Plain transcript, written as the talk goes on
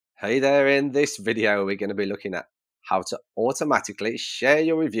Hey there, in this video we're going to be looking at how to automatically share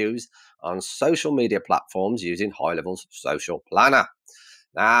your reviews on social media platforms using HighLevel's Social Planner.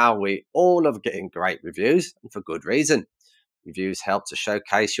 Now, we all love getting great reviews, and for good reason. Reviews help to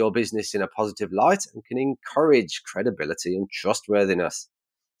showcase your business in a positive light and can encourage credibility and trustworthiness.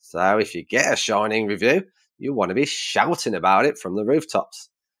 So if you get a shining review, you want to be shouting about it from the rooftops.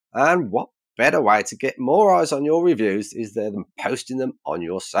 And what better way to get more eyes on your reviews is than posting them on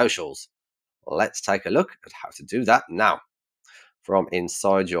your socials. Let's take a look at how to do that now. From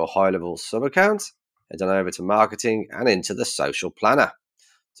inside your HighLevel sub account, head on over to marketing and into the social planner.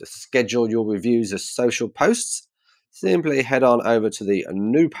 To schedule your reviews as social posts, simply head on over to the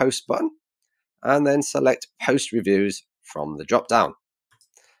new post button and then select post reviews from the drop down.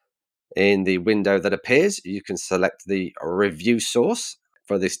 In the window that appears, you can select the review source.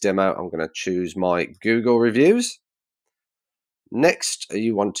 For this demo, I'm going to choose my Google reviews. Next,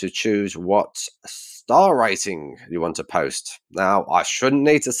 you want to choose what star rating you want to post. Now, I shouldn't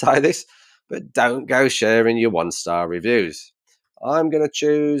need to say this, but don't go sharing your 1-star reviews. I'm going to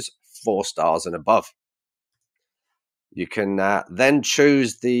choose 4 stars and above. You can then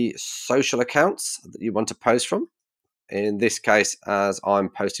choose the social accounts that you want to post from. In this case, as I'm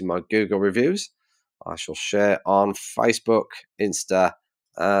posting my Google reviews, I shall share on Facebook, Insta,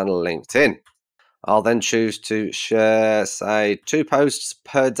 and LinkedIn. I'll then choose to share, say, 2 posts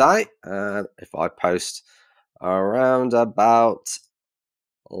per day. And if I post around about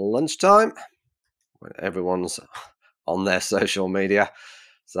lunchtime, when everyone's on their social media.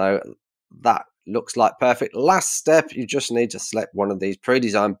 So that looks like perfect. Last step, you just need to select one of these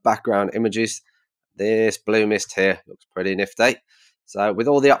pre-designed background images. This blue mist here looks pretty nifty. So with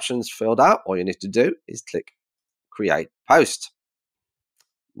all the options filled out, all you need to do is click Create Post.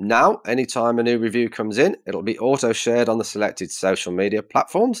 Now, anytime a new review comes in, it'll be auto-shared on the selected social media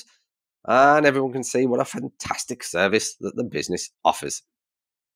platforms, and everyone can see what a fantastic service that the business offers.